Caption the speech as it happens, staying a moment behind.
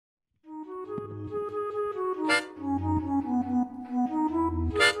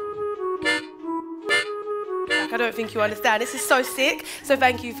don't think you understand. This is so sick. So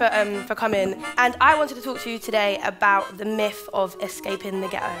thank you for coming. And I wanted to talk to you today about the myth of escaping the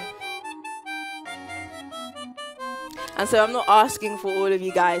ghetto. And so I'm not asking for all of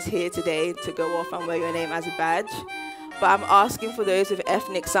you guys here today to go off and wear your name as a badge, but I'm asking for those with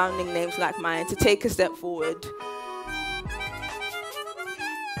ethnic sounding names like mine to take a step forward.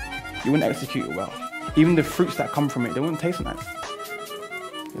 You wouldn't execute it well. Even the fruits that come from it, they wouldn't taste nice.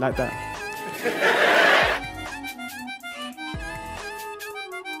 You like that?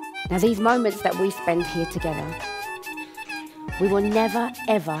 Now, these moments that we spend here together, we will never,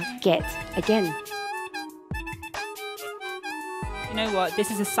 ever get again. You know what, this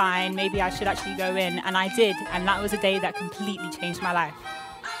is a sign, maybe I should actually go in, and I did, and that was a day that completely changed my life.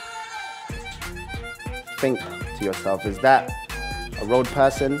 Think to yourself, is that a road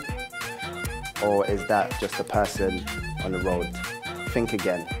person, or is that just a person on the road? Think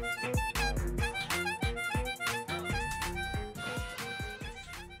again.